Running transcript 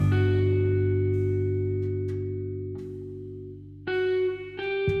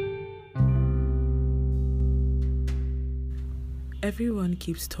Everyone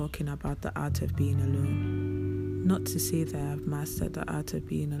keeps talking about the art of being alone. Not to say that I've mastered the art of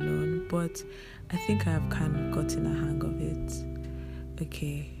being alone, but I think I have kind of gotten a hang of it.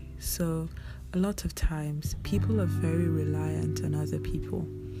 Okay, so a lot of times people are very reliant on other people.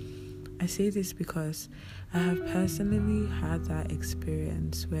 I say this because I have personally had that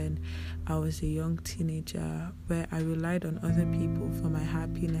experience when I was a young teenager where I relied on other people for my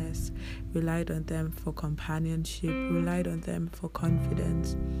happiness, relied on them for companionship, relied on them for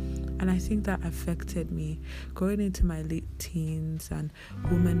confidence. And I think that affected me going into my late teens and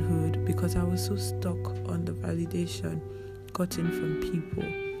womanhood because I was so stuck on the validation gotten from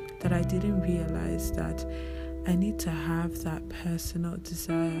people that I didn't realize that I need to have that personal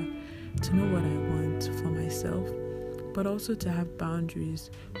desire to know what I want for myself, but also to have boundaries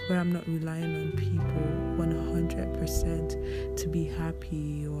where I'm not relying on people 100% to be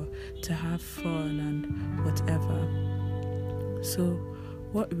happy or to have fun and whatever. So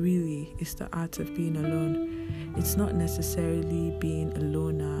what really is the art of being alone? It's not necessarily being a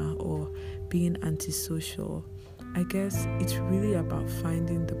loner or being antisocial. I guess it's really about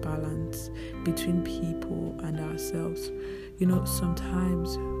finding the balance between people and ourselves.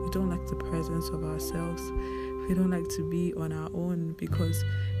 Sometimes we don't like the presence of ourselves. We don't like to be on our own because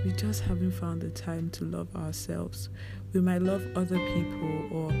we just haven't found the time to love ourselves. We might love other people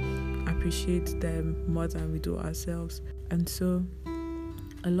or appreciate them more than we do ourselves. And so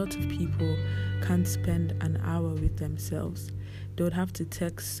a lot of people can't spend an hour with themselves. They would have to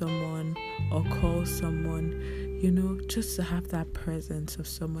text someone or call someone, just to have that presence of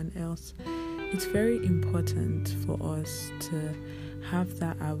someone else. It's very important for us to have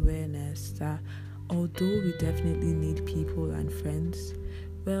that awareness that although we definitely need people and friends,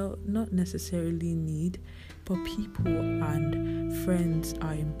 well, not necessarily need, but people and friends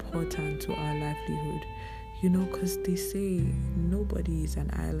are important to our livelihood. Because they say nobody is an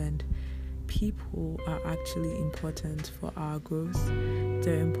island. People are actually important for our growth.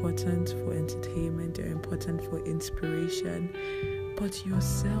 They're important for entertainment. They're important for inspiration. But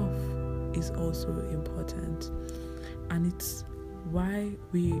yourself is also important. And it's why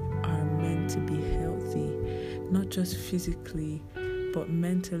we are meant to be healthy, not just physically, but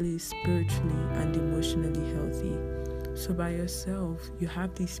mentally, spiritually, and emotionally healthy. So by yourself, you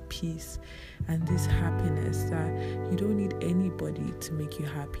have this peace and this happiness that you don't need anybody to make you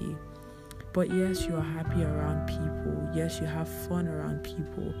happy. But yes, you are happy around people. Yes, you have fun around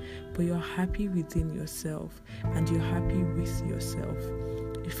people. But you're happy within yourself and you're happy with yourself.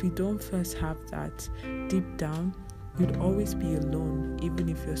 If you don't first have that deep down, you'd always be alone, even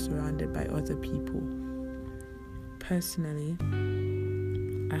if you're surrounded by other people. Personally,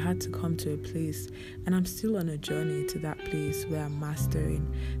 I had to come to a place, and I'm still on a journey to that place where I'm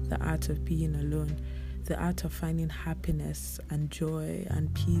mastering the art of being alone, the art of finding happiness and joy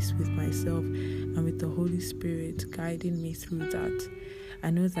and peace with myself and with the Holy Spirit guiding me through that. I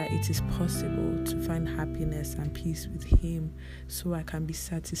know that it is possible to find happiness and peace with Him so I can be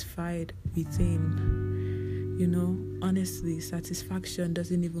satisfied within. Honestly, satisfaction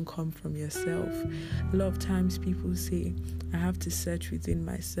doesn't even come from yourself. A lot of times people say, I have to search within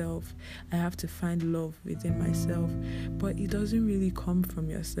myself. I have to find love within myself. But it doesn't really come from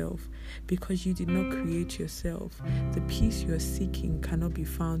yourself because you did not create yourself. The peace you're seeking cannot be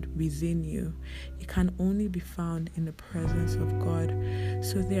found within you. It can only be found in the presence of God.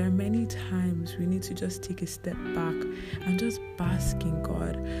 So there are many times we need to just take a step back and just bask in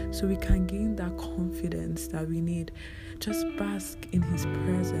God so we can gain that confidence that we need. Just bask in His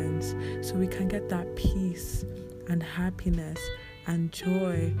presence so we can get that peace and happiness and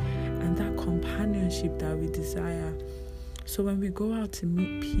joy and that companionship that we desire. So when we go out to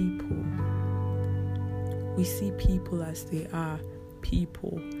meet people, we see people as they are,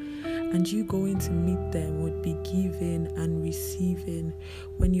 people. And you going to meet them would be giving and receiving.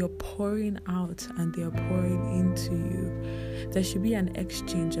 When you're pouring out and they're pouring into you, there should be an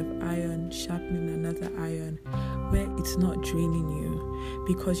exchange of iron sharpening another iron where it's not draining you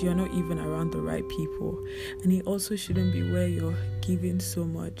because you're not even around the right people. And it also shouldn't be where you're giving so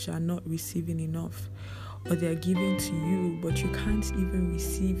much and not receiving enough. Or they're giving to you, but you can't even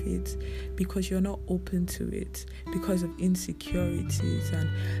receive it because you're not open to it because of insecurities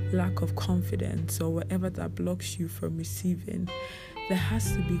and lack of confidence or whatever that blocks you from receiving. There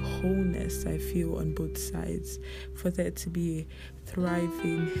has to be wholeness, I feel, on both sides for there to be a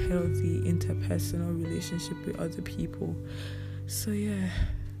thriving, healthy, interpersonal relationship with other people. So yeah,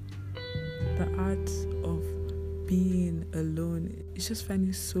 the art of being alone is just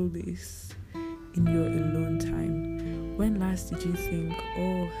finding solace in your alone time When last did you think,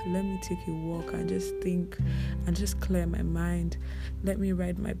 oh, let me take a walk and just think and just clear my mind? Let me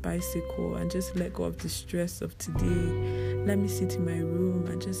ride my bicycle and just let go of the stress of today. Let me sit in my room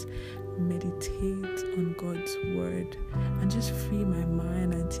and just meditate on God's word and just free my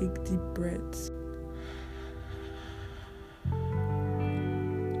mind and take deep breaths.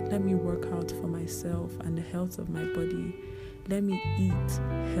 Let me work out for myself and the health of my body. Let me eat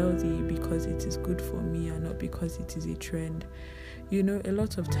healthy because it is good for me and not because it is a trend. A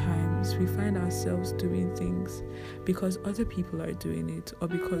lot of times we find ourselves doing things because other people are doing it or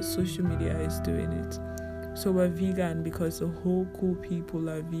because social media is doing it. So we're vegan because the whole cool people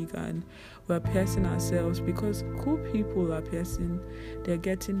are vegan. We're piercing ourselves because cool people are piercing. They're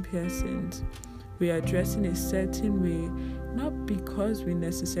getting piercings. We are dressing a certain way, not because we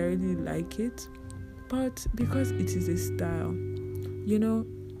necessarily like it, but because it is a style.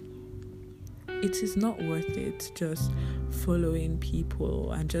 It is not worth it just following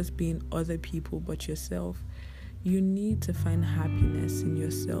people and just being other people but yourself. You need to find happiness in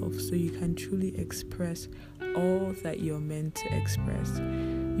yourself so you can truly express all that you're meant to express.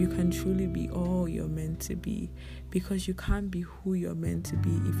 You can truly be all you're meant to be, because you can't be who you're meant to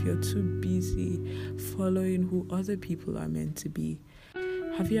be if you're too busy following who other people are meant to be.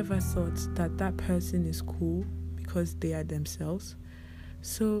 Have you ever thought that person is cool because they are themselves?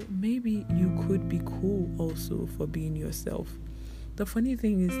 So maybe you could be cool also for being yourself. The funny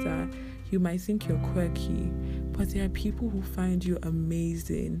thing is that you might think you're quirky, but there are people who find you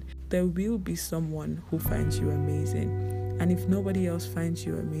amazing. There will be someone who finds you amazing. And if nobody else finds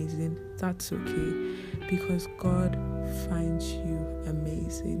you amazing, that's okay, because God finds you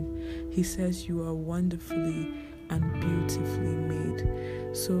amazing. He says you are wonderfully and beautifully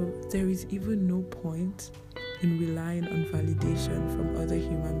made. So there is even no point in relying on validation from other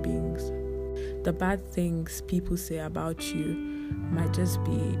human beings. The bad things people say about you might just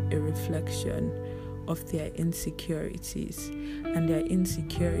be a reflection of their insecurities, and their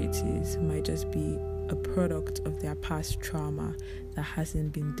insecurities might just be a product of their past trauma that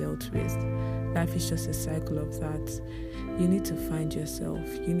hasn't been dealt with. Life is just a cycle of that. You need to find yourself,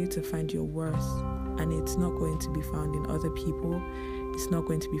 you need to find your worth, and it's not going to be found in other people. It's not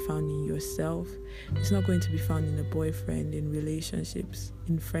going to be found in yourself. It's not going to be found in a boyfriend, in relationships,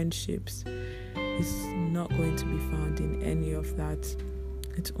 in friendships. It's not going to be found in any of that.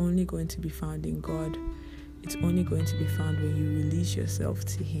 It's only going to be found in God. It's only going to be found when you release yourself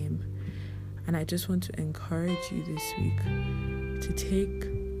to Him. And I just want to encourage you this week to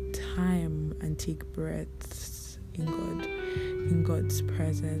take time and take breaths in God, in God's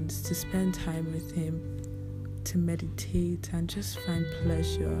presence, to spend time with Him, to meditate and just find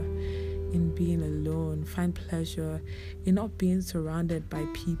pleasure in being alone. Find pleasure in not being surrounded by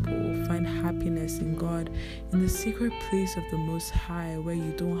people. Find happiness in God, in the secret place of the Most High, where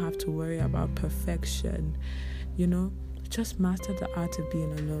you don't have to worry about perfection. Just master the art of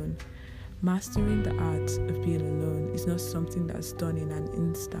being alone. Mastering the art of being alone is not something that's done in an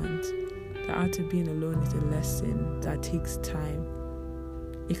instant. The art of being alone is a lesson that takes time.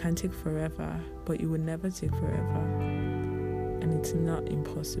 It can take forever, but it will never take forever. And it's not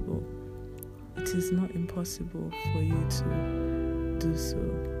impossible. It is not impossible for you to do so.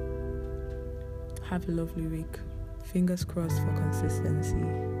 Have a lovely week. Fingers crossed for consistency.